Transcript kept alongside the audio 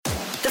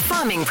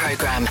Farming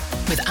Programme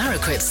with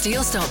Araquip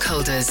Steel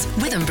Stockholders,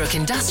 Withambrook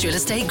Industrial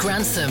Estate,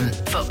 Grantham.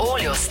 For all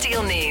your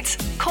steel needs,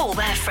 call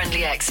their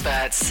friendly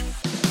experts.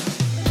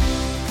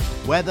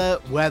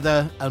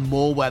 Weather and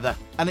more weather,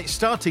 and it's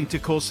starting to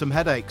cause some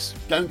headaches.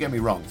 Don't get me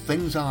wrong,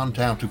 things aren't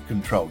out of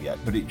control yet,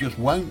 but it just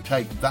won't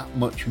take that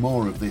much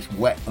more of this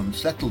wet,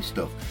 unsettled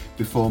stuff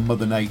before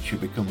Mother Nature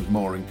becomes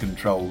more in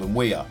control than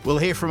we are. We'll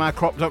hear from our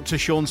crop doctor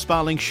Sean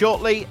Sparling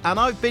shortly, and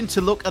I've been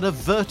to look at a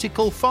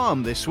vertical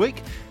farm this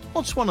week.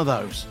 What's one of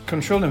those?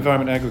 Controlled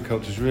environment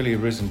agriculture has really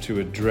arisen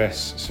to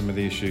address some of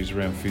the issues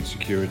around food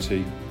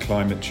security,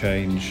 climate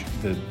change,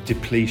 the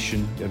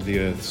depletion of the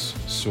Earth's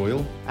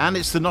soil. And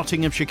it's the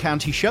Nottinghamshire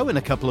County Show in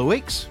a couple of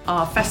weeks.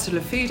 Our Festival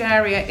of Food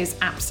area is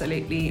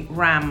absolutely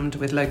rammed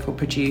with local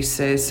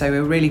producers, so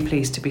we're really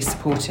pleased to be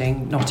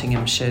supporting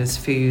Nottinghamshire's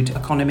food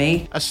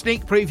economy. A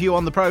sneak preview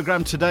on the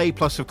programme today,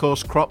 plus of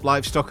course crop,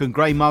 livestock and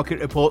grain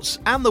market reports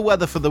and the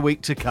weather for the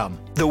week to come.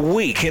 The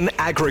Week in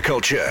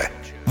Agriculture.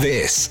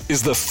 This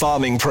is the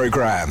Farming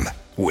Programme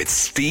with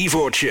Steve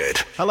Orchard.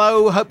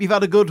 Hello, hope you've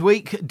had a good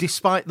week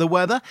despite the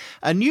weather.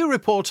 A new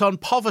report on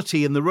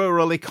poverty in the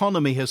rural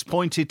economy has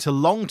pointed to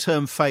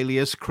long-term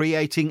failures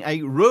creating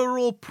a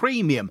rural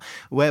premium,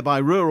 whereby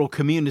rural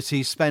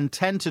communities spend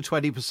 10 to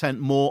 20%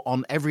 more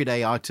on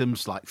everyday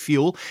items like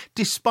fuel,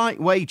 despite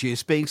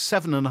wages being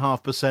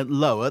 7.5%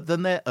 lower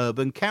than their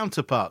urban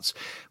counterparts.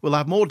 We'll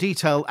have more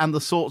detail and the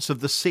thoughts of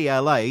the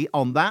CLA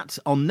on that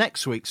on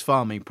next week's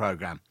Farming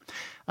Programme.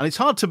 And it's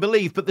hard to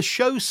believe, but the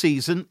show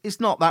season is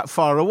not that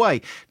far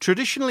away.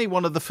 Traditionally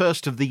one of the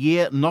first of the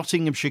year,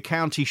 Nottinghamshire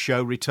County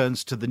Show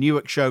returns to the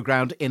Newark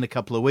Showground in a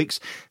couple of weeks.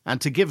 And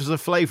to give us a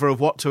flavour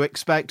of what to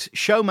expect,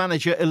 show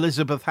manager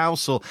Elizabeth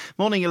Housel.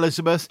 Morning,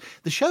 Elizabeth.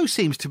 The show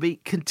seems to be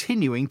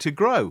continuing to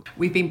grow.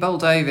 We've been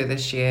bowled over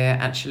this year,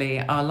 actually.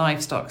 Our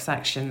livestock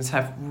sections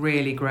have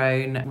really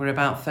grown. We're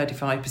about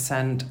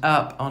 35%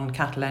 up on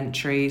cattle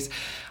entries.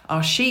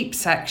 Our sheep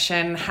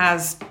section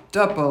has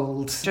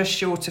doubled. Just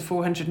short of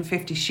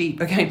 450 sheep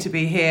are going to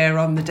be here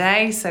on the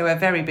day, so a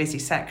very busy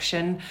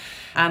section,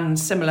 and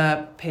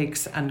similar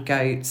pigs and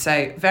goats.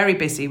 So very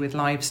busy with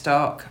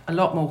livestock, a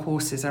lot more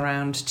horses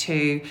around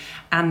too,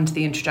 and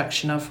the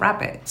introduction of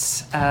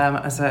rabbits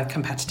as a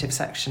competitive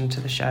section to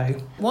the show.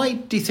 Why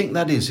do you think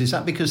that is? Is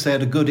that because they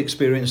had a good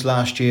experience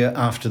last year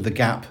after the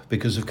gap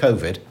because of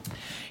COVID?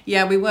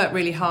 Yeah, we worked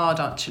really hard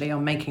actually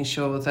on making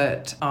sure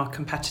that our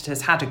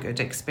competitors had a good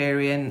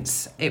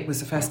experience. It was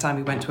the first time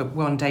we went to a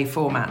one-day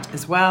format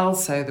as well,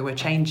 so there were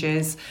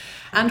changes.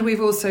 And we've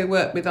also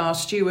worked with our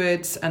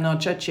stewards and our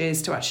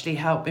judges to actually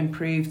help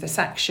improve the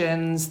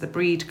sections, the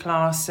breed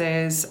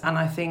classes, and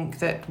I think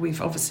that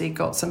we've obviously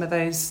got some of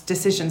those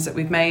decisions that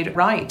we've made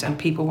right, and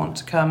people want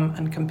to come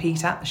and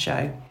compete at the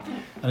show.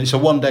 And it's a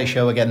one-day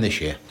show again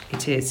this year?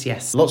 It is,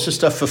 yes. Lots of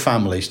stuff for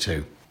families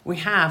too? We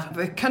have.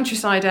 The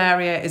countryside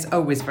area is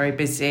always very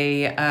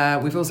busy.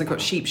 We've also got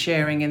sheep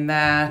shearing in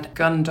there,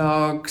 gun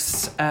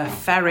dogs,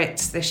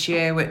 ferrets this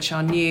year, which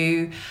are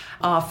new.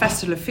 Our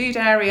Festival of Food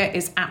area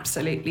is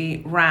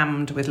absolutely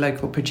rammed with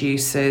local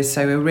producers,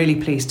 so we're really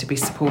pleased to be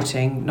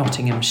supporting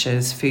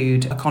Nottinghamshire's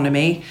food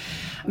economy.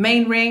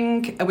 Main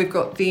ring, we've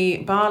got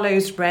the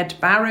Barlow's Red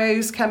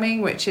Barrows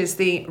coming, which is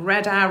the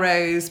red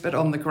arrows but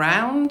on the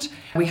ground.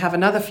 We have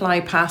another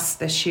fly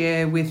past this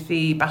year with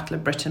the Battle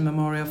of Britain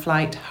Memorial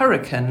Flight.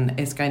 Hurricane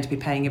is going to be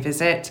paying a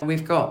visit.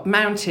 We've got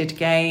mounted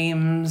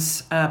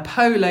games,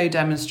 polo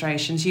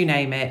demonstrations, you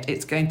name it.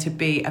 It's going to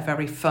be a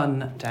very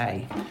fun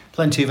day.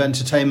 Plenty of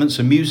entertainments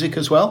and music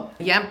as well?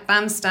 Yeah,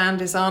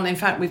 bandstand is on. In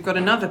fact, we've got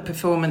another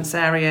performance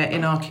area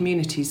in our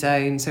community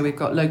zone. So we've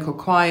got local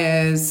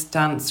choirs,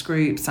 dance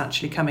groups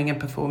actually coming and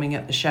performing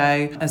at the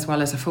show, as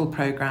well as a full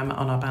programme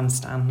on our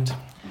bandstand.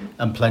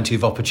 And plenty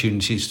of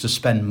opportunities to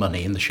spend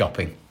money in the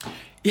shopping.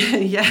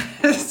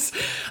 Yes,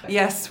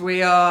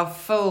 we are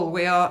full.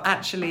 We are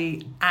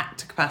actually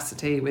at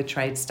capacity with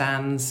trade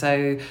stands.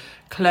 So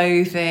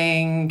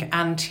clothing,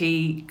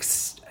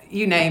 antiques,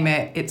 you name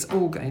it, it's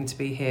all going to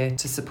be here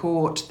to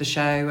support the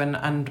show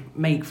and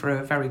make for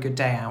a very good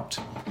day out.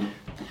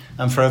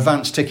 And for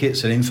advance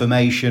tickets and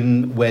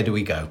information, where do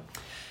we go?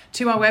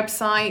 To our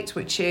website,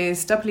 which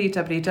is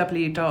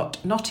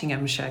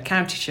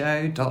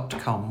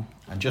www.nottinghamshirecountyshow.com.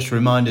 And just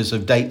reminders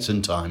of dates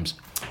and times.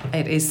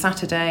 It is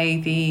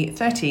Saturday the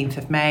 13th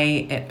of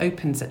May. It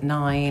opens at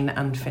 9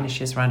 and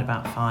finishes around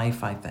about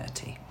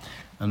 5:30.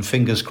 And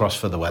fingers crossed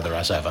for the weather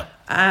as ever.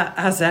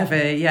 As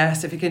ever,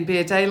 yes. If it can be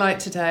a day like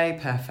today,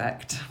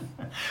 perfect.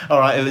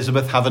 All right,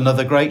 Elizabeth, have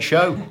another great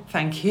show.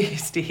 Thank you,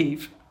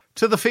 Steve.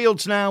 To the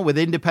fields now with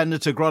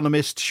independent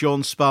agronomist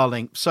Sean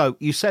Sparling. So,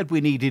 you said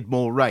we needed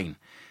more rain.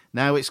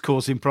 Now it's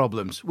causing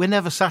problems. We're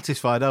never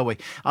satisfied, are we?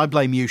 I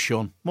blame you,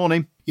 Sean.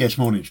 Morning. Yes,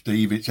 morning,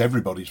 Steve. It's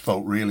everybody's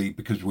fault, really,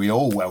 because we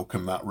all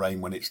welcomed that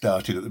rain when it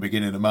started at the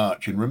beginning of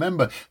March. And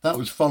remember, that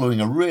was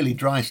following a really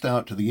dry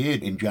start to the year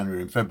in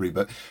January and February.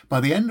 But by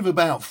the end of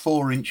about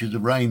 4 inches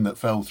of rain that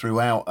fell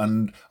throughout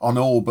and on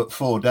all but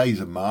 4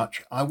 days of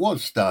March, I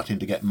was starting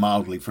to get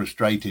mildly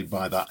frustrated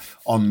by that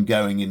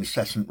ongoing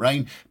incessant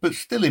rain, but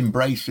still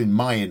embracing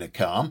my inner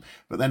calm.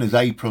 But then as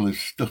April has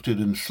stuttered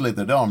and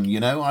slithered on,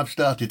 I've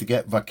started to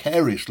get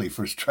vicariously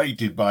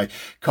frustrated by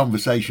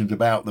conversations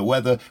about the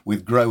weather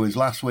with growers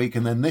last week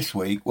and then this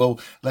week. Well,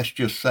 let's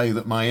just say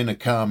that my inner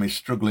calm is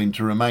struggling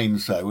to remain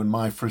so, and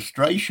my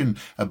frustration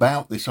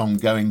about this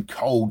ongoing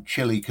cold,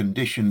 chilly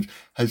conditions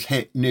has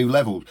hit new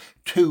levels.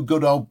 2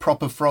 good old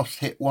proper frosts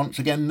hit once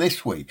again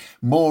this week.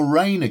 More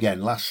rain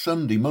again last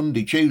Sunday,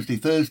 Monday, Tuesday,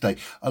 Thursday,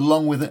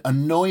 along with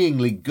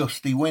annoyingly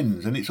gusty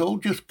winds. And it's all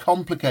just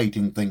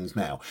complicating things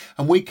now.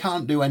 And we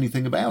can't do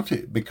anything about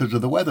it because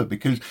of the weather,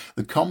 because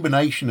the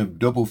combination of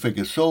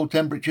double-figure soil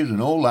temperatures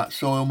and all that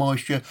soil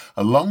moisture,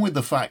 along with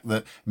the fact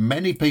that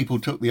many people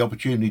took the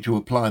opportunity to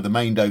apply the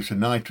main dose of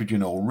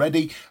nitrogen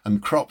already,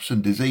 and crops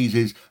and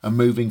diseases are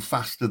moving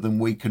faster than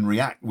we can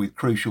react with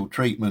crucial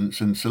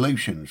treatments and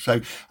solutions.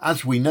 So,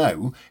 as we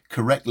know,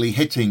 correctly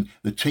hitting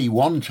the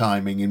T1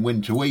 timing in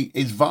winter wheat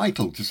is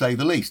vital, to say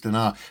the least, and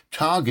our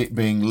target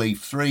being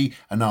leaf 3,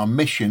 and our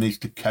mission is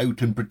to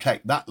coat and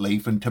protect that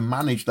leaf and to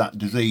manage that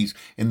disease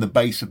in the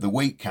base of the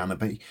wheat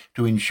canopy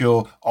to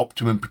ensure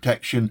optimum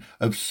protection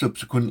of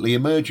subsequently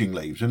emerging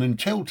leaves. And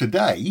until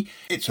today,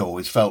 it's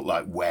always felt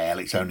like, well,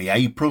 it's only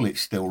April,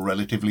 it's still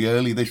relatively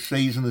early this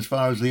season as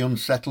far as the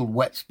unsettled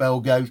wet spell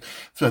goes,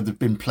 so there's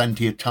been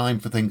plenty of time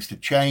for things to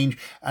change.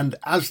 And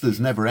as there's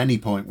never any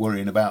point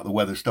worrying about the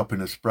weather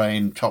stopping us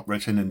spraying, top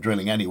dressing and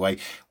drilling anyway,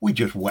 we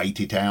just wait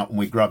it out and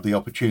we grab the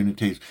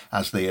opportunities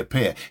as they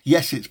appear.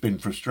 Yes, it's been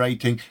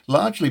frustrating,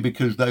 largely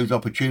because those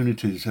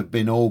opportunities have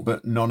been all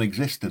but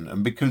non-existent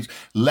and because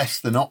less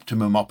than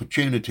optimum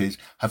opportunities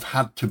have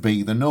had to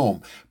be the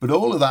norm. But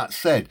all of that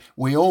said,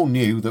 we all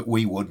knew that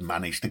we would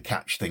manage to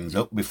catch things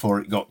up before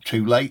it got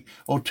too late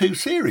or too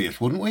serious,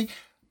 wouldn't we?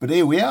 But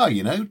here we are,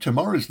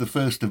 tomorrow's the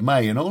 1st of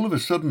May, and all of a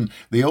sudden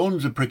the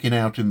awns are pricking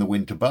out in the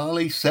winter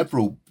barley.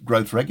 Several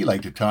growth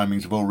regulator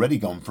timings have already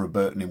gone for a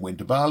Burton in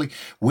winter barley.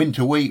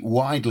 Winter wheat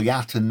widely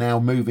at and now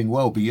moving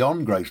well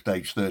beyond growth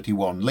stage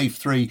 31. Leaf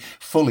 3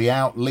 fully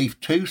out, leaf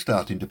 2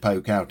 starting to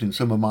poke out in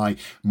some of my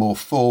more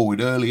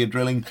forward earlier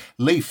drilling.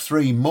 Leaf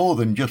 3 more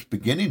than just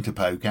beginning to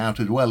poke out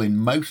as well in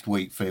most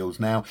wheat fields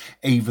now,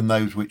 even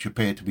those which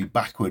appear to be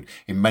backward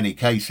in many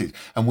cases.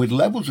 And with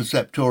levels of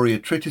Septoria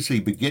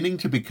tritici beginning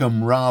to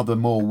become rather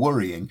more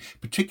worrying,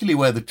 particularly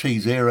where the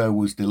T0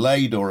 was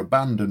delayed or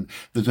abandoned,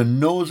 there's a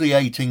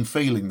nauseating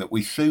feeling that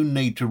we soon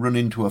need to run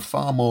into a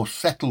far more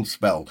settled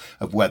spell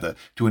of weather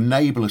to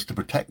enable us to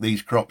protect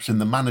these crops in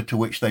the manner to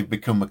which they've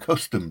become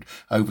accustomed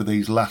over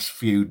these last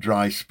few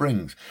dry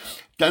springs.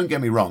 Don't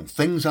get me wrong,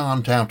 things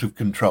aren't out of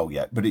control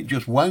yet, but it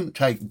just won't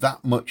take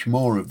that much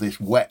more of this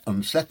wet,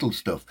 unsettled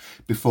stuff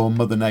before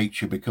Mother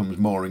Nature becomes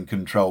more in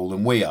control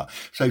than we are.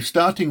 So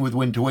starting with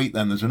winter wheat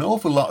then, there's an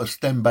awful lot of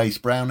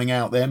stem-based browning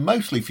out there,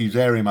 mostly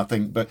fusarium I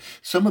think, but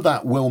some of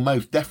that will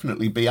most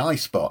definitely be eye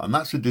spot, and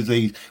that's a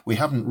disease we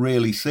haven't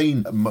really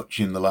seen much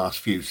in the last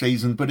few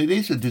seasons, but it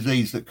is a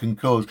disease that can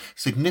cause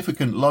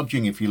significant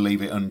lodging if you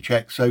leave it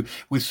unchecked. So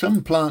with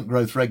some plant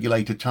growth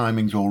regulator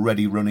timings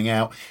already running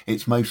out,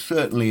 it's most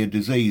certainly a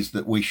disease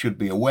that we should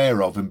be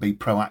aware of and be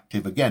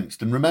proactive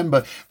against. And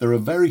remember, there are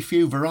very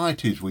few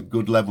varieties with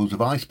good levels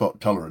of eye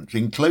spot tolerance,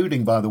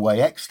 including, by the way,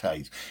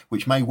 Extase,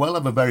 which may well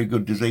have a very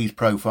good disease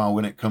profile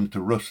when it comes to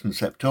rust and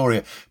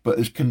septoria, but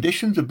as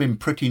conditions have been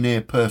pretty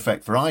near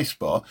perfect for eye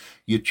spot,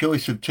 your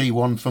choice of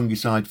T1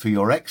 fungicide for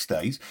your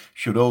Extase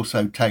should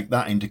also take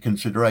that into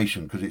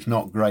consideration because it's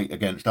not great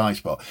against eye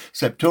spot.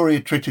 Septoria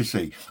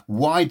tritici,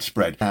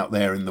 widespread out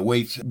there in the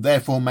wheats,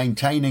 therefore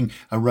maintaining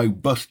a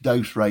robust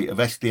dose rate of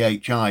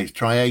SDHIs,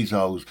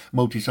 triazoles,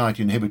 multi-site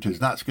inhibitors,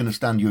 that's going to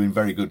stand you in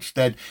very good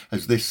stead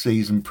as this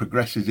season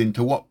progresses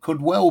into what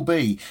could well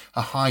be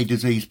a high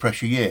disease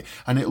pressure year.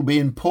 And it'll be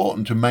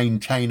important to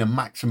maintain a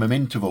maximum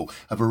interval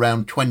of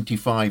around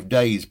 25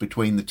 days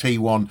between the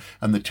T1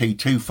 and the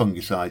T2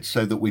 fungicides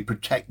so that we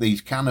protect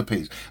these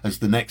canopies as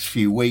the next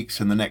few weeks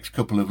and the next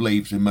couple of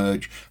leaves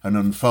emerge and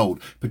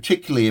unfold,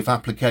 particularly if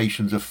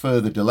applications are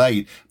further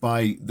delayed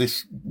by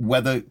this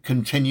weather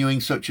continuing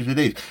such as it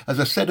is. As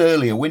I said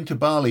earlier, winter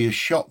barley has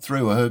shot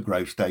through her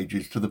growth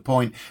stages to the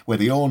point where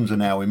the awns are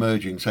now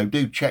emerging, so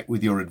do check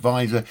with your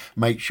advisor,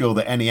 make sure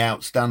that any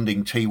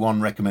outstanding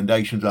T1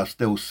 recommendations are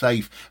still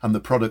safe and the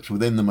products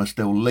within them are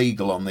still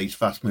legal on these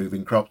fast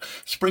moving crops.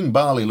 Spring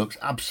barley looks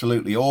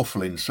absolutely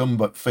awful in some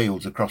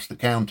fields across the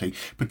county.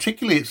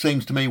 Particularly, it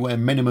seems to me, where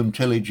minimum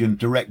tillage and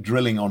direct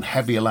drilling on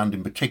heavier land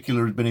in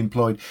particular has been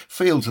employed.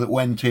 Fields that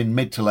went in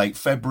mid to late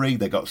February,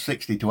 they got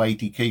 60 to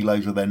 80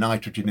 kilos of their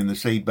nitrogen in the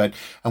seedbed,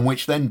 and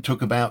which then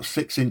took about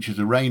 6 inches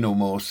of rain or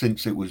more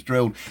since it was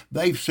drilled.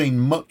 They've seen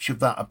much of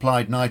that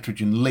applied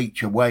nitrogen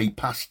leach away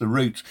past the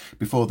roots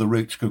before the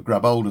roots could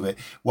grab hold of it,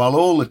 while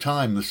all the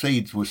time the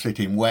seeds were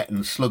sitting wet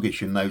and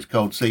sluggish in those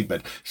cold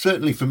seedbeds.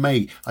 Certainly for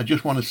me, I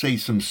just want to see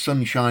some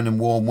sunshine and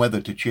warm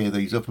weather to cheer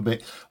these up a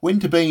bit.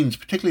 Winter beans,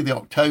 particularly the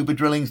October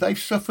drillings, they've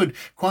suffered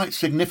quite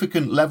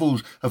significant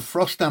levels of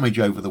frost damage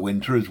over the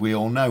winter, as we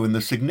all know, and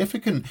the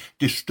significant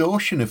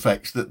distortion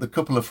effects that the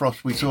couple of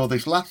frosts we saw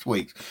this last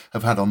week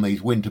have had on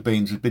these winter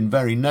beans has been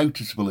very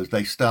noticeable as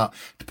they start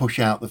to push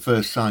out the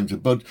first signs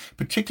of bud,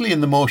 particularly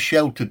in the more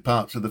sheltered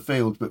parts of the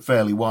fields, but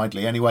fairly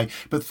widely anyway.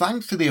 But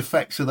thanks to the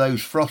effects of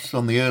those frosts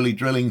on the early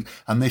drillings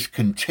and this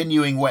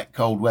continuing wet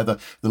cold weather,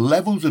 the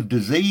levels of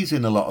disease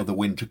in a lot of the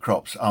winter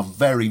crops are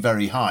very,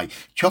 very high.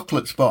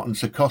 Chocolate spot and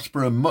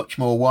cercospora are much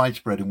more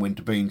widespread in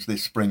winter beans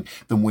this spring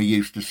than we're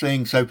used to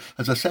seeing. So,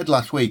 as I said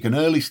last week, an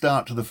early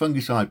start to the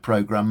fungicide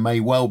programme may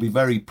well be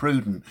very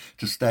prudent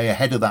to stay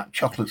ahead of that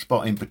chocolate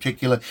spot in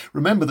particular.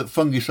 Remember that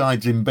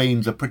fungicides in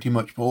beans are pretty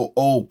much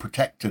all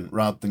protectant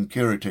rather than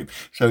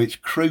curative, so it's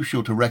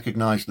crucial to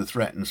recognise the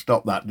threat and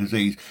stop that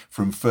disease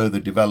from further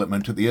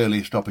development at the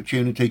earliest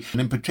opportunity,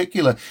 and in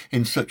particular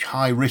in such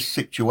high-risk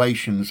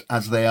situations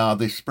as they are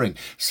this spring.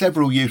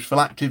 Several useful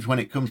actives when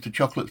it comes to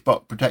chocolate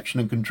spot protection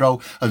and control: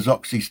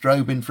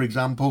 azoxystrobin, for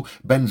example,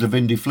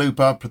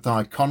 benzovindiflupar,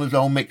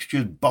 prothioconazole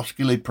mixtures,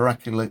 bosculid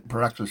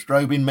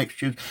paraxystrobin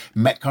mixtures,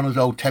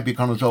 metconazole,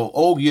 tebuconazole,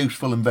 all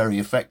useful and very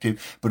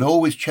effective, but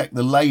always check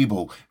the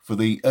label for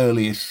the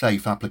earliest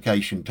safe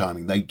application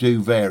timing. They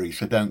do vary,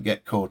 so don't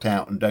get caught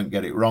out and don't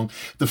get it wrong.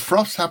 The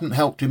frosts haven't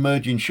helped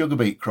emerging sugar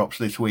beet crops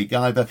this week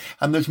either,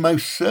 and there's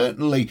most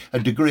certainly a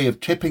degree of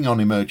tipping on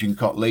emerging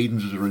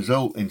cotyledons as a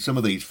result in some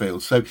of these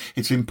fields, so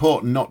it's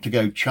important not to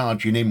go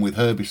charging in with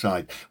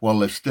herbicide while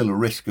there's still a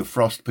risk of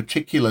frost,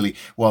 particularly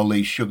while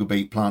these sugar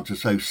beet plants are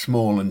so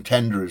small and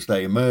tender as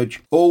they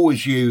emerge.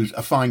 Always use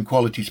a fine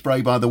quality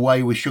spray, by the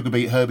way, with sugar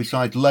beet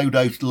herbicides, low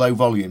dose, low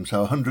volume,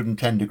 so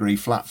 110 degree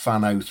flat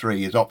fan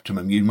 03 is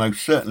optimum. You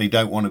most certainly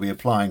don't want to be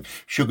applying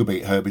sugar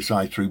beet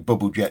herbicide through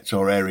bubble jets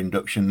or air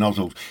induction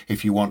nozzles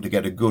if you want to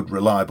get a good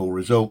reliable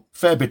result.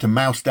 Fair bit of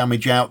mouse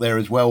damage out there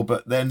as well,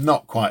 but they're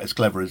not quite as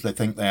clever as they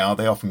think they are.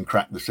 They often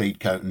crack the seed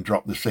coat and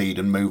drop the seed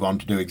and move on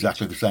to do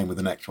exactly the same with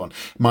the next one.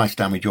 Mice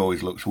damage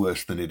always looks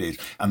worse than it is,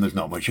 and there's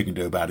not much you can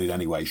do about it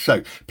anyway.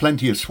 So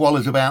plenty of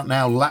swallows about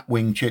now,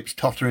 lapwing chips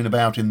tottering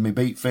about in the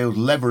beet fields,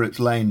 leverets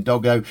laying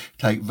doggo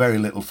take very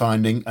little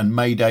finding, and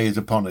May Day is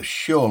upon us.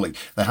 Surely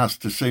there has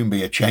to soon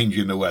be a change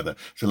in the weather,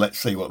 so let's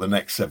see what the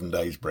next 7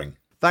 days bring.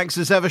 Thanks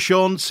as ever,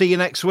 Sean. See you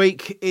next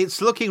week.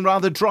 It's looking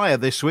rather drier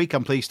this week,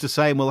 I'm pleased to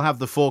say, and we'll have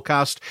the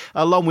forecast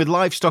along with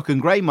livestock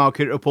and grain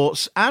market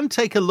reports and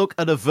take a look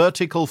at a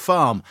vertical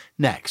farm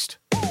next.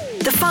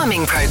 The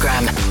Farming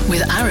Programme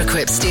with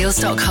Araquip Steel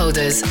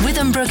Stockholders,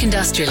 Withambrook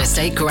Industrial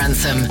Estate,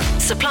 Grantham,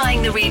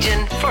 supplying the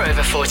region for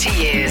over 40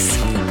 years.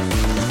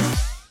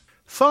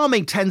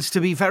 Farming tends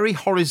to be very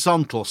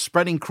horizontal,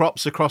 spreading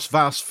crops across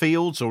vast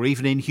fields or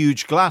even in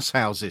huge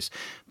glasshouses.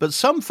 But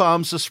some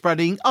farms are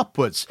spreading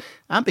upwards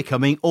and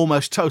becoming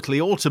almost totally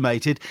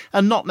automated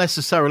and not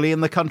necessarily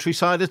in the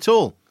countryside at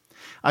all.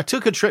 I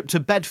took a trip to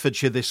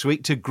Bedfordshire this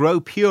week to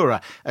Grow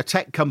Pura, a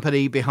tech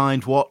company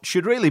behind what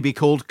should really be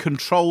called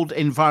controlled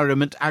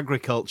environment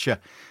agriculture.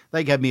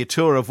 They gave me a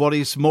tour of what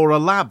is more a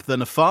lab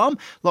than a farm.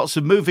 Lots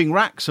of moving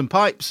racks and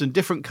pipes and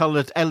different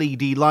coloured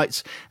LED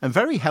lights and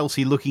very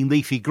healthy looking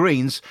leafy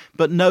greens,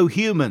 but no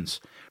humans.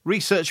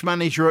 Research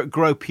manager at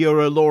Grow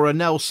Pura, Laura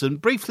Nelson,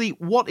 briefly,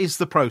 what is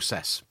the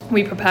process?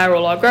 We prepare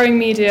all our growing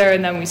media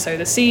and then we sow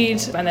the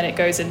seed, and then it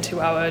goes into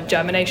our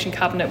germination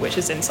cabinet, which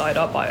is inside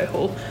our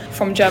biohall.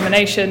 From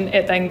germination,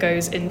 it then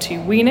goes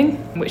into weaning,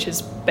 which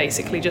is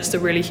basically just a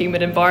really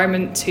humid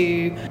environment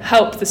to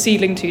help the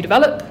seedling to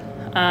develop.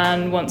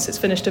 And once it's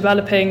finished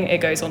developing, it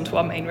goes onto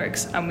our main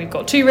rigs. And we've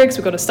got 2 rigs.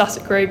 We've got a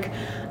static rig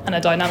and a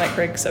dynamic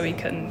rig, so we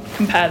can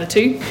compare the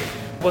two.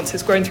 Once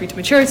it's grown through to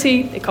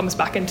maturity, it comes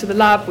back into the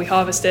lab, we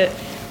harvest it,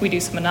 we do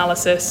some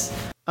analysis.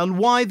 And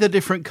why the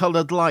different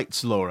coloured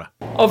lights, Laura?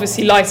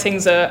 Obviously,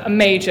 lighting's a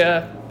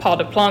major part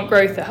of plant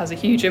growth. It has a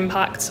huge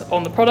impact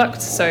on the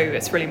product, so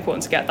it's really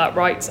important to get that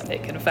right.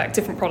 It can affect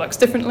different products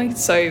differently,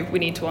 so we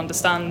need to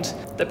understand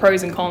the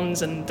pros and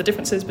cons and the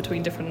differences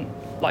between different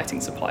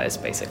lighting suppliers,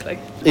 basically.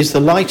 Is the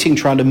lighting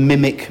trying to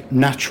mimic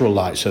natural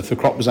light? So if the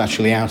crop was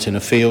actually out in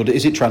a field,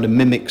 is it trying to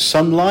mimic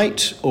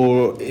sunlight,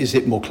 or is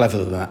it more clever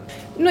than that?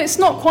 No, it's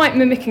not quite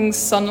mimicking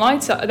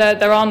sunlight.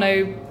 There are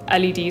no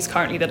LEDs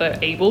currently that are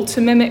able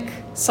to mimic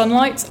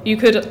sunlight. You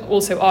could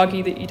also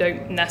argue that you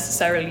don't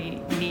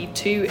necessarily need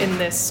to in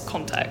this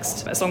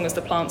context. As long as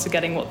the plants are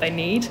getting what they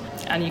need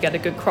and you get a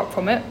good crop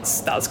from it,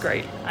 that's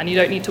great. And you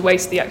don't need to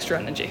waste the extra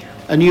energy.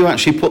 And you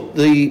actually put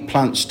the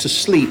plants to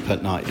sleep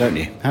at night, don't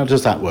you? How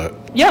does that work?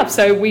 Yeah,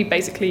 so we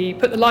basically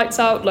put the lights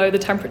out, lower the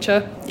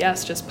temperature.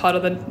 Yes, just part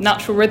of the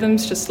natural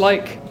rhythms, just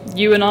like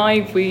you and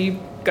I, we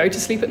go to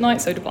sleep at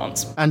night, so do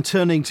plants. And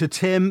turning to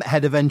Tim,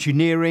 Head of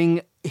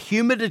Engineering,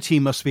 humidity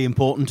must be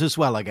important as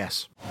well, I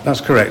guess.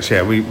 That's correct,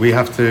 yeah. We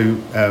have to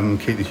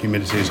keep the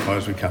humidity as high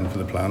as we can for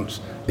the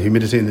plants. The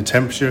humidity and the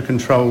temperature are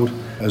controlled,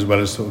 as well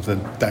as sort of the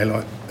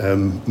daylight,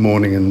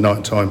 morning and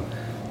nighttime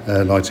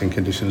lighting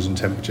conditions and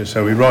temperature.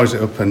 So we rise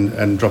it up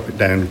and drop it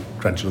down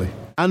gradually.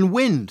 And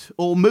wind,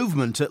 or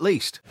movement at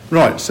least.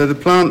 Right, so the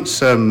plants,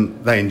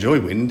 they enjoy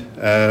wind.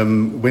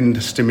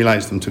 Wind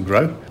stimulates them to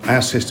grow.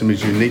 Our system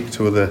is unique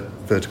to other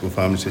vertical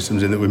farming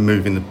systems in that we're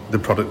moving the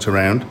product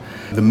around.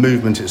 The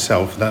movement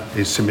itself, that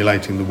is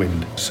simulating the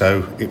wind.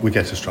 So we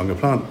get a stronger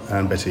plant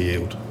and better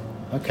yield.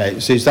 Okay,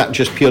 so is that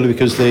just purely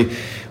because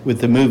with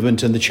the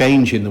movement and the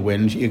change in the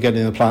wind, you're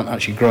getting the plant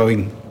actually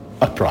growing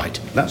upright?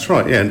 That's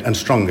right, yeah, and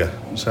stronger.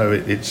 So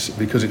it's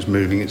because it's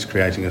moving, it's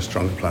creating a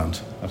stronger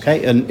plant.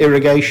 Okay, and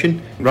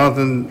irrigation? Rather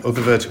than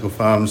other vertical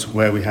farms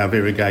where we have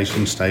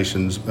irrigation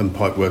stations and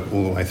pipe work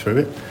all the way through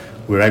it,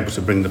 we're able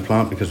to bring the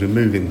plant, because we're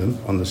moving them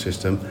on the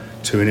system,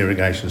 to an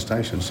irrigation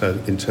station.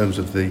 So in terms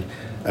of the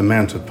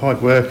amount of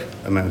pipe work,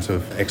 amount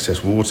of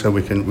excess water,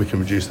 we can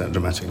reduce that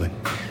dramatically.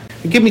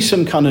 Give me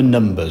some kind of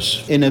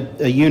numbers. In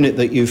a unit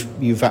that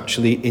you've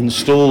actually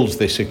installed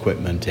this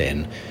equipment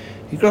in,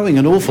 you're growing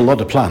an awful lot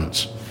of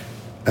plants.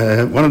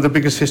 One of the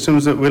biggest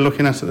systems that we're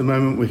looking at the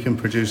moment, we can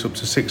produce up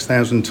to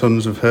 6,000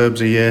 tonnes of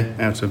herbs a year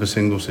out of a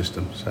single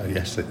system. So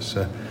yes, it's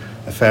a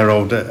fair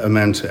old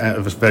amount out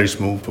of a very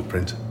small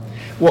footprint.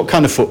 What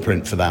kind of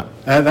footprint for that?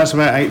 That's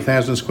about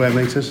 8,000 square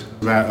metres,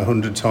 about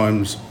 100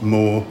 times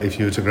more if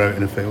you were to grow it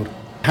in a field.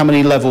 How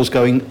many levels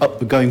going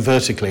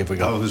vertically have we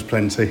got? Oh, there's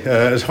plenty.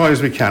 As high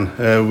as we can.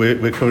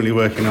 We're currently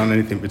working on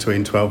anything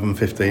between 12 and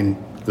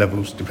 15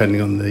 levels,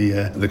 depending on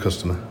the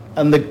customer.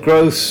 And the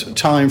growth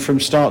time from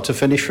start to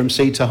finish, from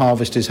seed to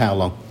harvest, is how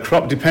long?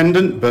 Crop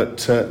dependent,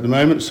 but at the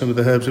moment, some of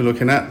the herbs we're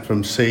looking at,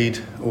 from seed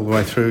all the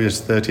way through,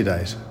 is 30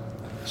 days.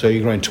 So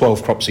you're growing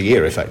 12 crops a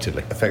year,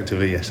 effectively?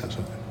 Effectively, yes, that's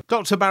right.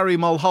 Dr. Barry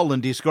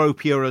Mulholland is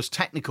GrowPura's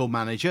technical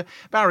manager.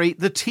 Barry,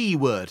 the T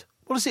word,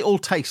 what does it all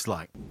taste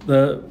like?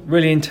 The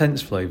really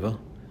intense flavour,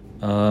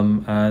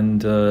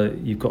 and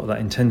you've got that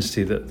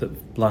intensity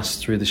that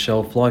lasts through the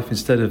shelf life.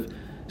 Instead of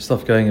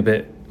stuff going a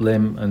bit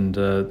limp and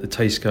the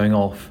taste going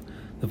off,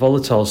 the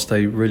volatiles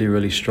stay really,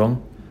 really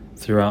strong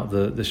throughout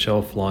the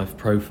shelf life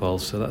profile.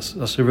 So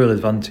that's a real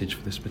advantage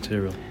for this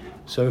material.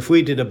 So if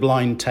we did a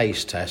blind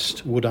taste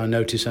test, would I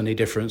notice any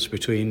difference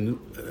between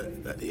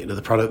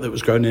the product that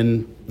was grown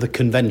in the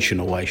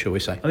conventional way, shall we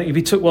say? I think if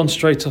you took one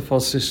straight off our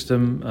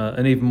system,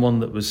 and even one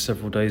that was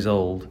several days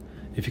old,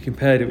 if you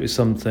compared it with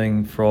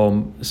something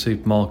from a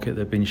supermarket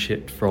that had been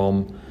shipped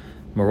from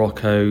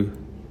Morocco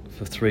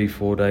for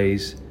 3-4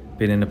 days,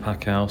 been in a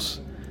pack house,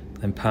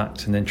 then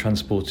packed and then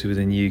transported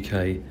within the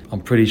UK,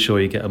 I'm pretty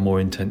sure you get a more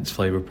intense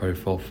flavour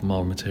profile from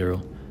our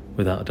material,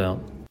 without a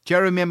doubt.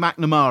 Jeremy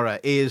McNamara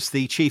is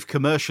the Chief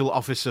Commercial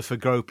Officer for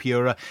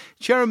GrowPura.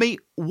 Jeremy,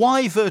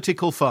 why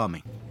vertical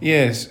farming?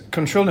 Yes,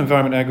 controlled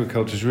environment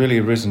agriculture has really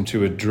arisen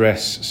to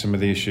address some of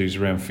the issues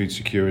around food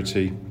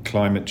security,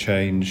 climate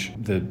change,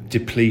 the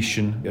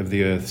depletion of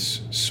the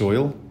Earth's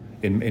soil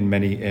in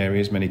many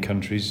areas, many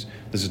countries.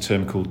 There's a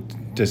term called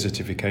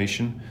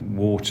desertification.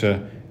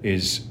 Water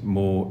is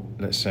more,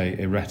 let's say,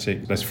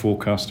 erratic, less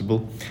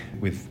forecastable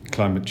with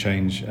climate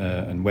change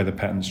and weather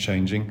patterns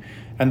changing.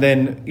 And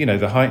then,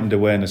 the heightened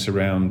awareness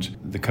around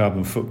the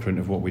carbon footprint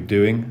of what we're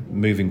doing,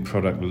 moving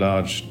product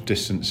large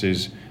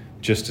distances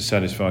just to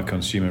satisfy a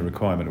consumer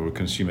requirement or a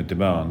consumer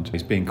demand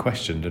is being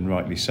questioned, and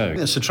rightly so.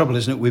 That's the trouble,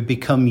 isn't it? We've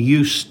become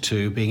used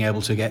to being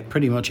able to get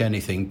pretty much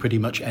anything, pretty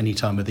much any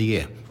time of the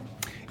year.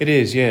 It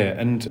is, yeah.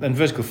 And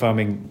vertical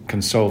farming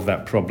can solve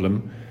that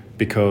problem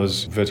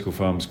because vertical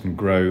farms can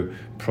grow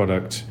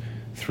product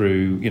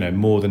through,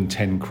 more than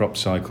 10 crop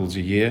cycles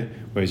a year,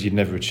 whereas you'd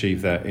never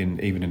achieve that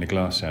even in a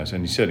glass house,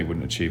 and you certainly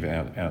wouldn't achieve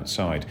it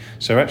outside.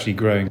 So actually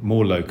growing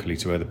more locally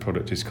to where the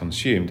product is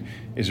consumed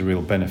is a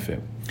real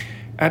benefit.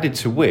 Added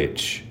to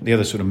which, the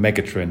other sort of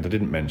mega trend I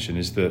didn't mention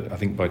is that I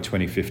think by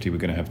 2050 we're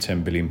going to have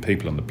 10 billion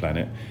people on the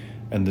planet,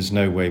 and there's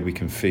no way we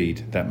can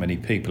feed that many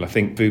people. I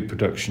think food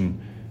production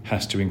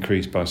has to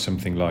increase by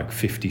something like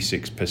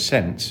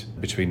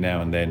 56% between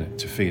now and then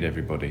to feed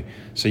everybody.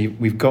 So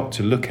we've got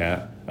to look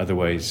at other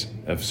ways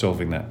of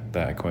solving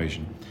that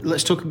equation.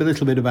 Let's talk a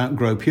little bit about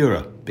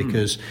GrowPura,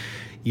 because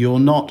you're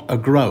not a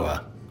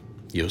grower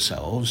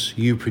yourselves.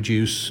 You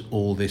produce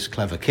all this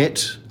clever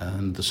kit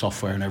and the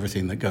software and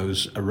everything that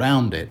goes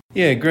around it.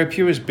 Yeah,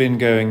 GrowPura's been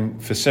going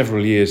for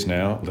several years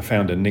now. The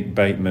founder, Nick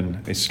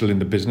Bateman, is still in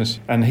the business,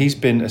 and he's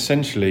been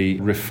essentially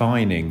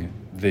refining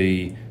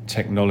the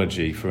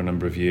technology for a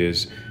number of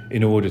years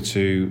in order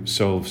to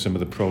solve some of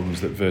the problems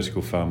that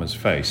vertical farmers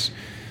face.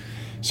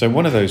 So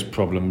one of those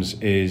problems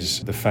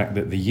is the fact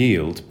that the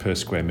yield per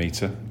square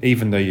metre,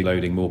 even though you're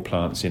loading more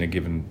plants in a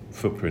given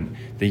footprint,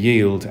 the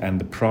yield and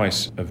the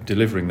price of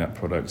delivering that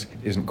product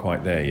isn't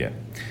quite there yet.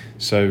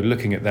 So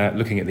looking at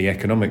the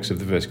economics of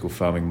the vertical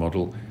farming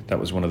model, that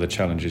was one of the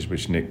challenges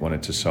which Nick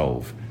wanted to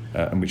solve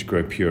and which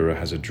GrowPura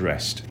has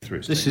addressed through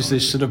its technology. This is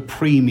this sort of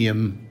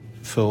premium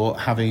for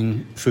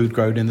having food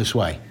grown in this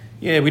way?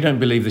 Yeah, we don't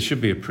believe there should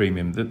be a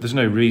premium. There's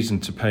no reason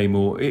to pay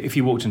more. If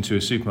you walked into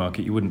a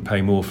supermarket, you wouldn't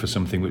pay more for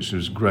something which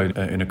was grown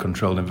in a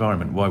controlled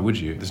environment. Why would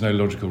you? There's no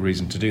logical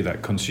reason to do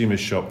that. Consumers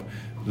shop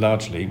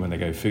largely, when they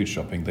go food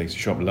shopping, they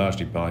shop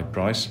largely by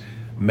price,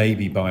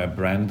 maybe by a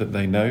brand that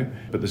they know,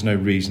 but there's no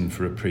reason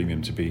for a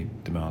premium to be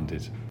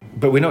demanded.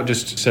 But we're not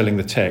just selling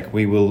the tech.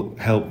 We will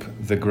help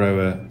the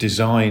grower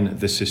design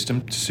the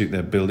system to suit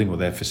their building or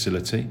their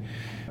facility.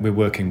 We're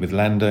working with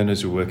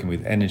landowners, we're working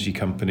with energy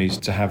companies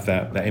to have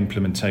that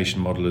implementation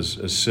model as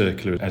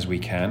circular as we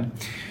can.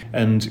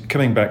 And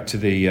coming back to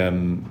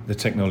the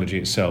technology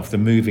itself, the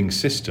moving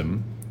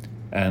system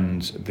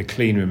and the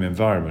clean room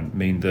environment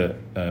mean that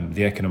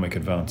the economic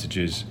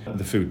advantages,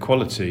 the food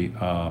quality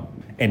are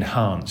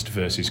enhanced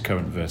versus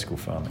current vertical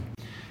farming.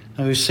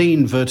 Now, we've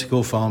seen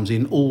vertical farms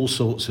in all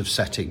sorts of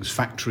settings,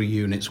 factory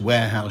units,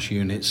 warehouse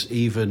units,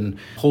 even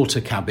porter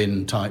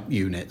cabin type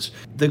units.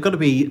 There've got to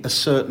be a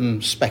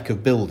certain spec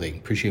of building,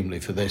 presumably,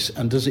 for this,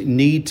 and does it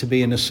need to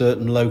be in a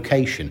certain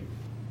location?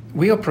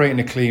 We operate in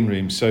a clean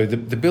room, so the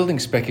building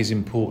spec is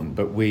important,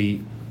 but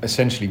we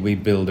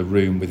build a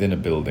room within a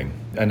building.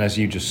 And as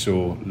you just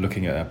saw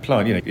looking at our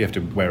plant, you have to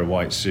wear a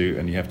white suit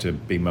and you have to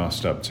be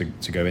masked up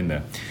to go in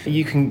there.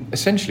 You can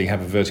essentially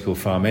have a vertical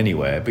farm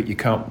anywhere, but you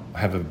can't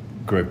have a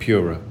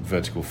GrowPura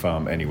vertical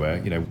farm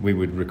anywhere. We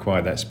would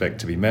require that spec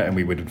to be met, and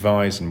we would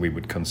advise and we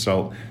would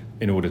consult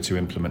in order to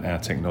implement our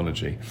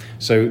technology.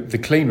 So the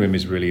clean room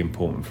is really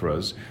important for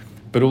us.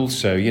 But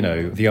also,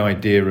 the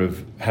idea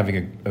of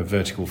having a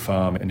vertical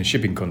farm in a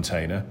shipping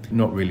container,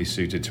 not really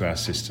suited to our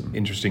system.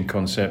 Interesting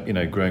concept,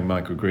 growing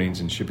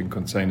microgreens in shipping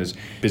containers.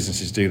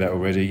 Businesses do that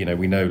already.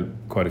 We know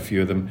quite a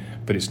few of them,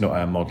 but it's not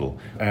our model.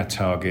 Our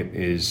target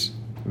is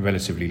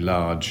relatively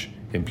large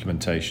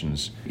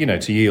implementations,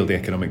 to yield the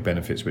economic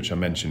benefits which I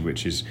mentioned,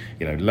 which is,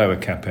 lower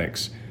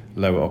capex,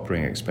 lower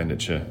operating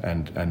expenditure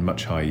and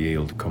much higher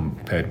yield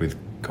compared with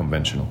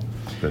conventional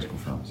vertical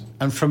farms.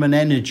 And from an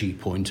energy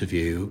point of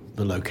view,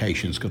 the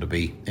location's got to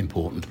be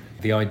important.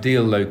 The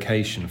ideal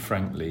location,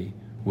 frankly,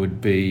 would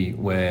be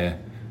where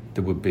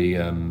there would be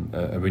a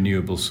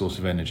renewable source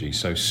of energy.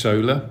 So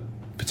solar,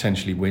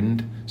 potentially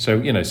wind.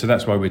 So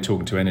that's why we're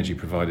talking to energy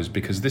providers,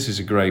 because this is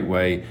a great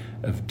way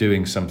of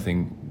doing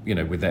something,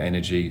 with that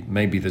energy.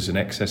 Maybe there's an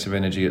excess of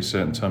energy at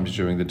certain times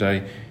during the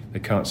day. They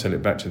can't sell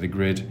it back to the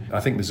grid. I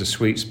think there's a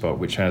sweet spot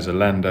which has a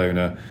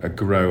landowner, a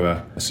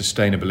grower, a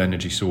sustainable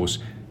energy source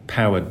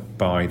powered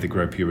by the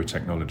GrowPura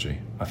technology.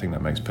 I think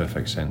that makes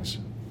perfect sense.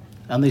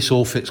 And this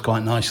all fits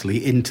quite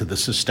nicely into the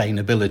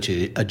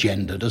sustainability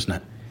agenda, doesn't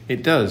it?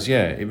 It does,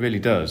 yeah, it really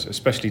does,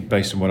 especially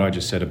based on what I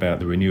just said about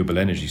the renewable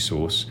energy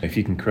source. If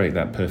you can create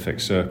that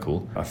perfect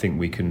circle, I think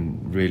we can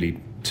really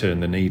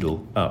turn the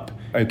needle up.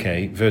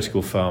 Okay,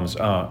 vertical farms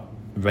are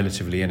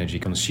relatively energy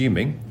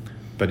consuming,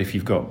 but if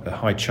you've got a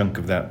high chunk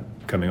of that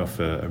coming off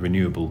a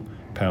renewable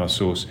power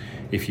source,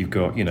 if you've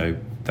got,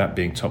 that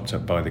being topped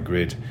up by the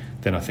grid,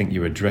 then I think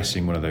you're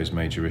addressing one of those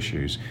major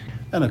issues.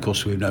 And of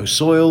course, we've no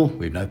soil,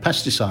 we've no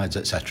pesticides,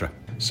 etc.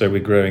 So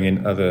we're growing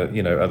in other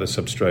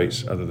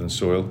substrates other than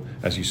soil,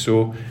 as you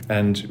saw,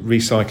 and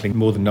recycling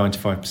more than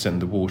 95% of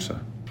the water.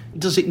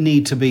 Does it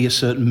need to be a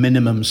certain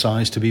minimum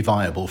size to be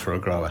viable for a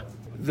grower?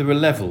 There are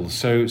levels.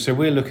 So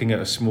we're looking at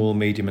a small,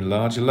 medium and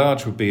large. A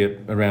large would be at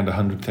around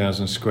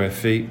 100,000 square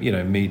feet,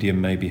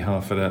 medium maybe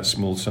half of that,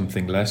 small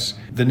something less.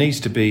 There needs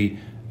to be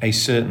a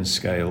certain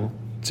scale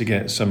to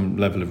get some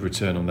level of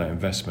return on that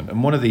investment.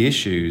 And one of the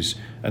issues,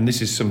 and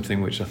this is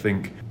something which I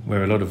think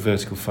where a lot of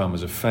vertical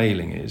farmers are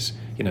failing, is,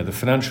 the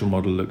financial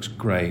model looks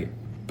great,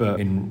 but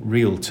in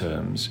real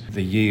terms,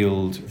 the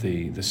yield,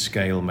 the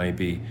scale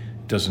maybe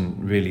doesn't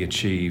really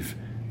achieve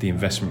the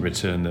investment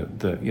return that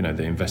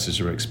the investors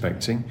are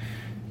expecting.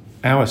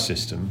 Our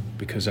system,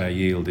 because our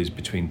yield is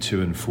between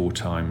 2 and 4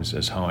 times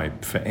as high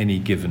for any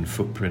given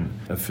footprint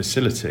of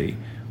facility,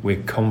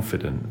 we're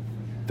confident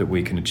that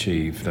we can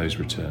achieve those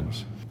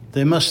returns.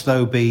 There must,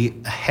 though, be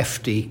a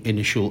hefty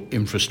initial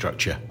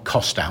infrastructure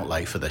cost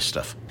outlay for this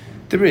stuff.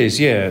 There is,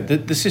 yeah.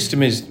 The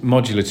system is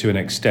modular to an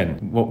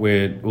extent. What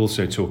we're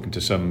also talking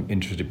to some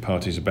interested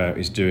parties about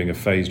is doing a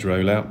phased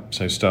rollout,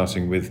 so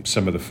starting with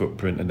some of the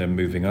footprint and then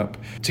moving up.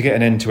 To get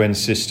an end-to-end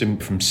system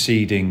from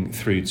seeding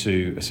through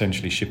to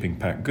essentially shipping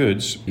packed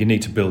goods, you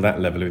need to build that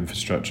level of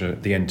infrastructure,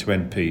 the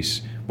end-to-end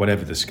piece,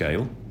 whatever the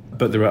scale.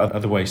 But there are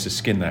other ways to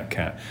skin that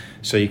cat.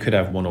 So you could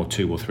have 1 or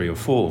 2 or 3 or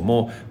 4 or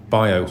more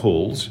bio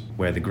halls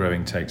where the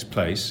growing takes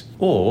place,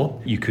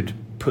 or you could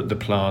put the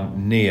plant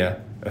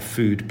near a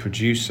food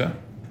producer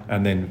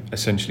and then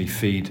essentially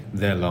feed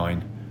their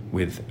line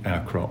with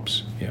our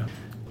crops. Yeah.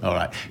 All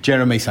right.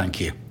 Jeremy, thank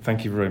you.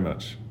 Thank you very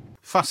much.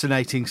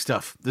 Fascinating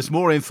stuff. There's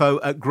more info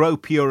at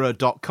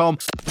growpura.com.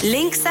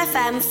 Links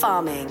FM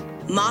Farming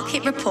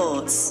Market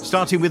Reports.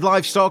 Starting with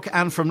livestock,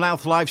 and from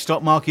Louth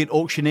Livestock Market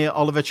auctioneer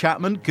Oliver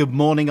Chapman. Good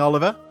morning,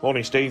 Oliver.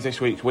 Morning, Steve. This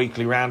week's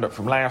weekly roundup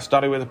from Louth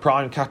started with the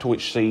prime cattle,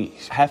 which see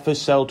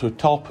heifers sell to a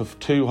top of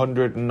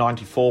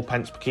 294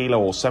 pence per kilo,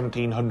 or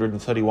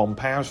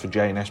 £1,731 for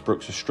J&S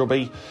Brooks of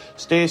Strubby.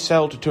 Steers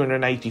sell to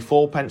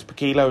 284 pence per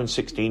kilo and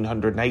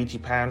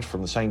 £1,680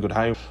 from the Same Good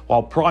Home,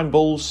 while prime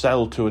bulls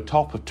sell to a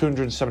top of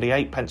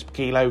 278 pence per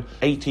kilo,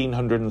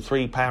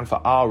 £1,803 for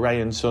R. Ray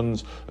and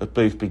Sons of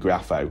Boothby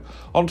Graffo.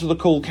 On to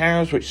the cool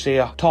cows, which see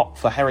a top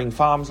for Herring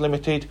Farms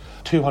Limited,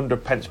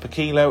 200 pence per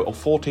kilo, or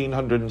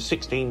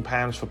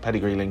 £1,416 for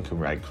Pedigree Lincoln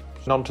Regs.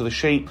 And on to the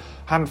sheep,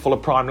 handful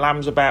of prime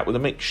lambs about with a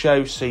mixed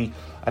show see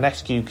an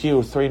SQQ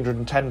of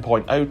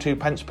 310.02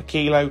 pence per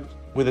kilo,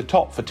 with a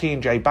top for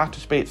T&J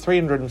Battersby at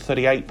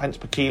 338 pence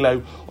per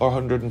kilo, or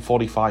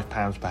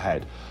 £145 per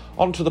head.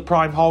 On to the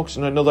prime hogs,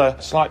 and another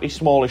slightly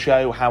smaller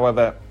show,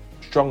 however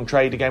strong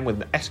trade again, with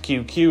an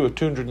SQQ of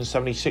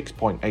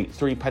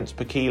 276.83 pence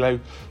per kilo,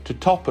 to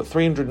top at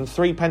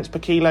 303 pence per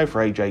kilo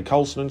for AJ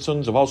Colson and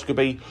Sons of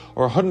Osgerby,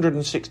 or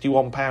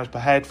 £161 per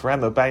head for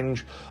Emma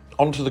Benge.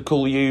 Onto the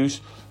cool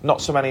ewes,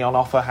 not so many on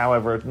offer,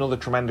 however another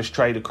tremendous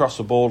trade across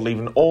the board,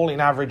 leaving all in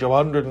average of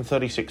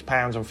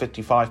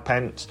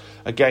 £136.55,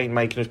 again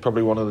making us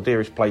probably one of the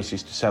dearest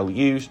places to sell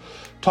ewes.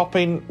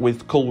 Topping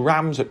with cull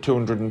rams at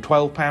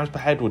 £212 per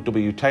head with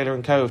W. Taylor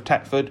 & Co. of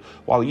Tetford,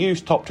 while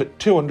ewes topped at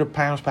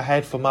 £200 per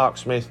head for Mark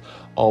Smith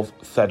of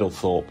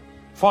Thedlethorpe.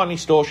 Finally,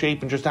 store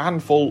sheep, and just a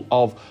handful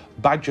of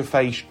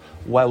badger-faced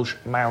Welsh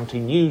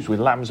mountain ewes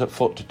with lambs at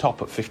foot to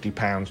top at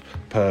 £50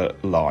 per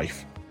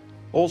life.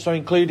 Also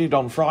included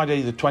on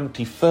Friday the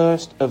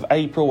 21st of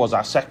April was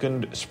our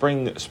second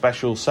spring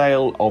special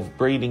sale of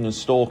breeding and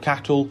store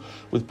cattle,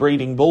 with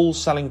breeding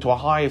bulls selling to a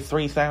high of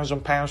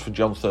 £3,000 for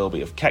John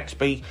Thirlby of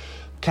Kexby,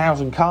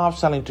 cows and calves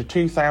selling to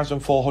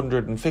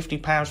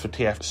 £2,450 for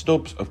TF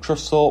Stubbs of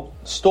Trusthorpe.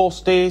 Store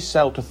steers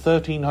sell to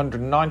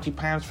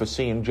 £1,390 for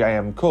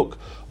C&JM Cook,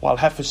 while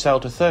heifers sell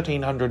to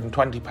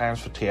 £1,320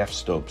 for TF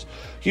Stubbs.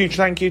 Huge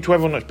thank you to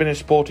everyone that's been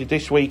supported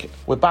this week.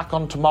 We're back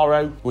on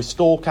tomorrow with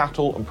store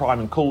cattle and prime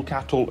and cull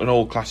cattle and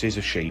all classes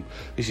of sheep.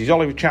 This is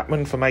Oliver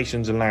Chapman for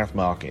Masons and Louth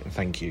Market, and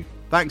thank you.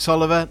 Thanks,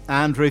 Oliver.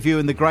 And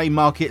reviewing the grain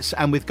markets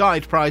and with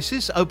guide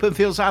prices,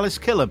 Openfield's Alice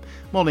Killam.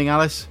 Morning,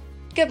 Alice.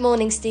 Good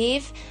morning,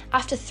 Steve.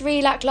 After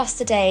 3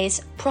 lacklustre days,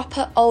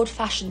 proper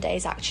old-fashioned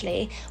days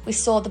actually, we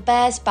saw the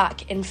bears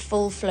back in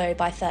full flow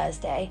by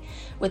Thursday,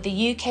 with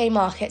the UK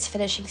markets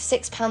finishing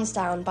 £6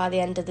 down by the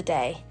end of the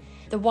day.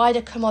 The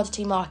wider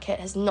commodity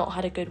market has not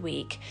had a good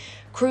week.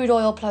 Crude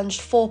oil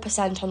plunged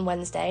 4% on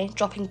Wednesday,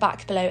 dropping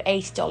back below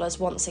 $80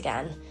 once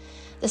again.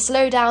 The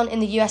slowdown in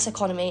the US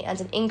economy and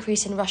an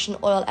increase in Russian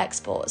oil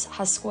exports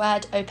has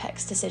squared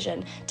OPEC's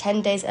decision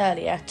 10 days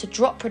earlier to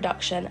drop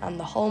production, and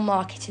the whole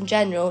market in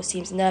general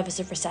seems nervous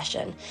of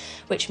recession,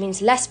 which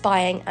means less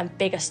buying and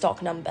bigger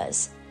stock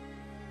numbers.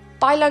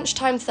 By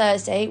lunchtime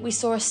Thursday, we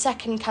saw a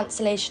second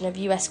cancellation of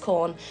US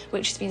corn,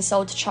 which has been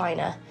sold to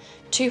China.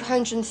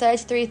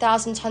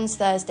 233,000 tonnes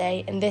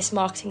Thursday in this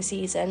marketing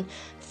season,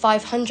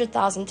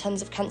 500,000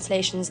 tonnes of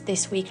cancellations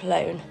this week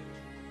alone.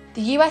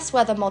 The US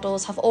weather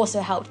models have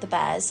also helped the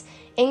bears.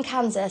 In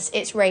Kansas,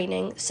 it's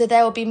raining, so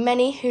there will be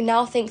many who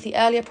now think the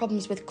earlier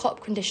problems with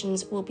crop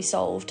conditions will be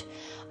solved.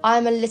 I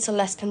am a little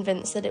less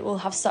convinced that it will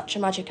have such a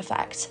magic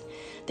effect.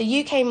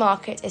 The UK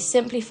market is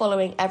simply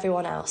following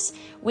everyone else.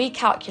 We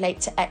calculate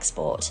to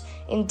export.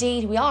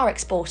 Indeed, we are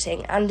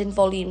exporting, and in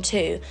volume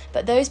too,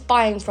 but those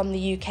buying from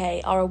the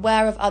UK are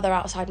aware of other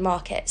outside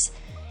markets.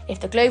 If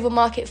the global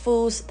market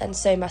falls, then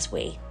so must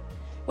we.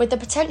 With the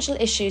potential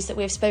issues that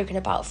we have spoken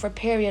about for a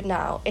period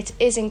now, it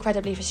is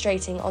incredibly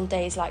frustrating on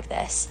days like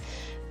this.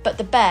 But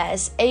the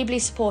bears, ably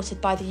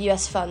supported by the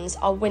US funds,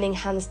 are winning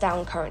hands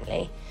down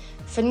currently.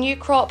 For new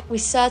crop, we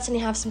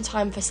certainly have some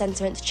time for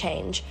sentiment to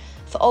change.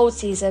 For old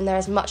season, there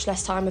is much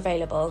less time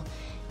available.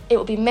 It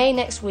will be May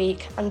next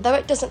week, and though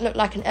it doesn't look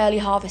like an early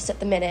harvest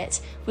at the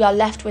minute, we are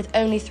left with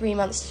only 3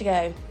 months to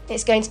go.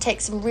 It's going to take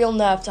some real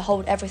nerve to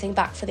hold everything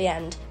back for the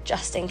end,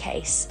 just in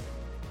case.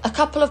 A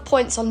couple of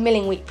points on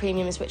milling wheat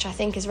premiums, which I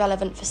think is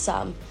relevant for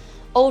some.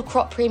 Old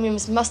crop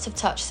premiums must have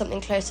touched something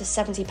close to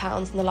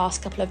 £70 in the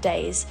last couple of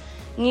days.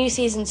 New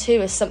season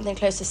 2 is something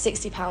close to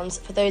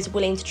 £60 for those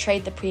willing to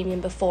trade the premium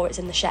before it's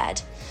in the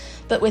shed.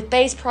 But with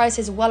base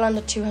prices well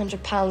under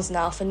 £200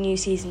 now for new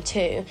season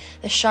 2,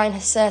 the shine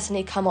has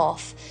certainly come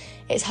off.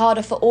 It's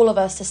harder for all of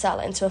us to sell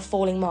into a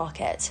falling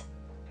market.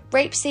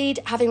 Rapeseed,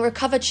 having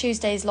recovered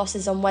Tuesday's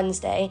losses on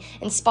Wednesday,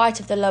 in spite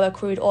of the lower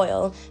crude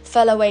oil,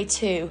 fell away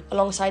too,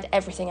 alongside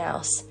everything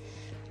else.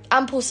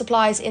 Ample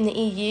supplies in the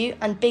EU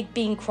and big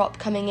bean crop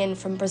coming in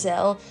from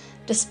Brazil,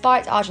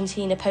 despite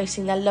Argentina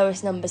posting their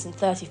lowest numbers in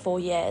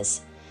 34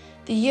 years.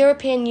 The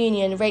European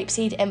Union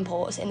rapeseed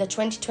imports in the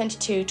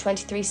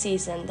 2022-23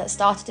 season that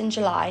started in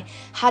July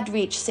had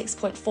reached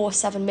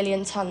 6.47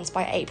 million tonnes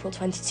by April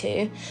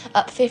 22,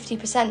 up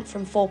 50%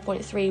 from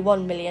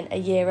 4.31 million a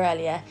year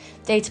earlier,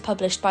 data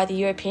published by the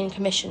European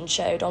Commission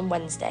showed on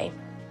Wednesday.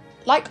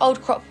 Like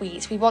old crop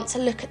wheat, we want to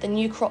look at the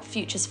new crop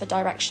futures for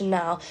direction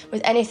now,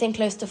 with anything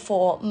close to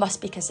 4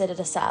 must be considered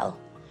a sell.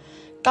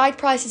 Guide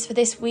prices for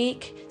this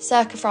week,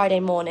 circa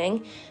Friday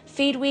morning.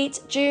 Feed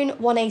wheat, June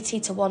 180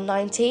 to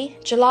 190,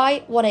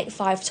 July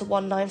 185 to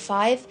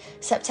 195,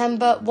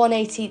 September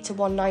 180 to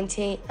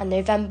 190, and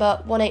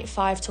November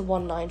 185 to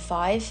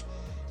 195.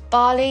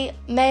 Barley,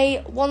 May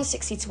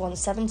 160 to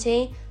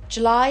 170,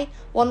 July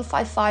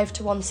 155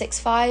 to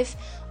 165,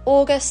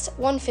 August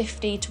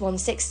 150 to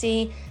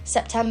 160,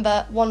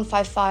 September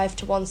 155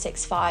 to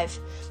 165.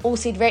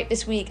 All-seed rape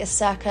this week is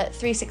circa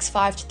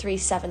 365 to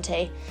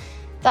 370.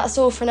 That's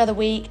all for another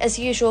week. As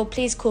usual,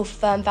 please call for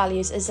firm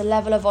values as the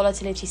level of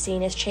volatility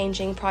seen is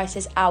changing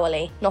prices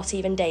hourly, not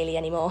even daily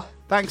anymore.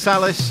 Thanks,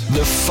 Alice.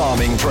 The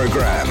Farming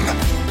Programme.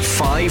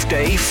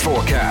 5-day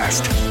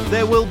forecast.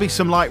 There will be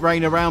some light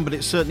rain around, but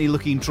it's certainly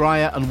looking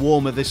drier and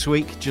warmer this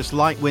week. Just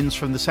light winds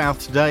from the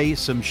south today,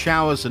 some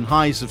showers and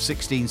highs of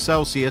 16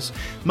 Celsius.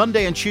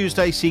 Monday and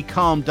Tuesday see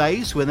calm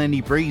days with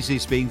any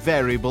breezes being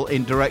variable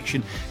in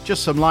direction.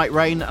 Just some light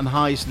rain and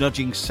highs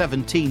nudging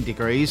 17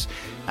 degrees.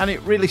 And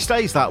it really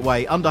stays that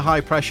way under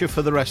high pressure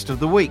for the rest of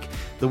the week.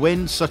 The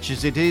wind, such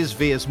as it is,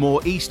 veers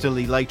more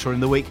easterly later in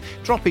the week,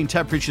 dropping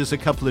temperatures a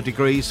couple of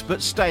degrees,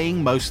 but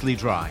staying mostly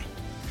dry.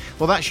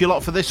 Well, that's your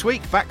lot for this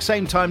week. Back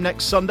same time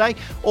next Sunday,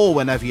 or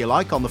whenever you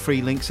like on the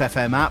Free Links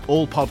FM app,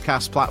 all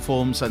podcast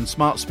platforms and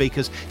smart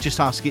speakers.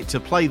 Just ask it to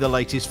play the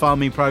latest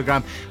farming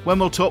programme, when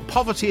we'll talk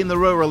poverty in the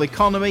rural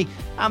economy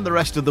and the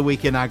rest of the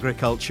week in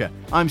agriculture.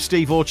 I'm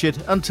Steve Orchard.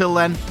 Until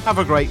then, have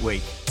a great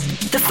week.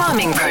 The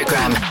Farming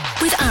Programme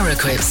with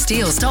Araquip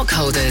Steel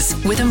Stockholders,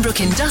 Withambrook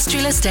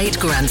Industrial Estate,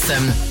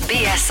 Grantham.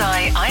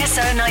 BSI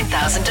ISO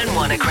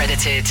 9001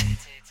 accredited.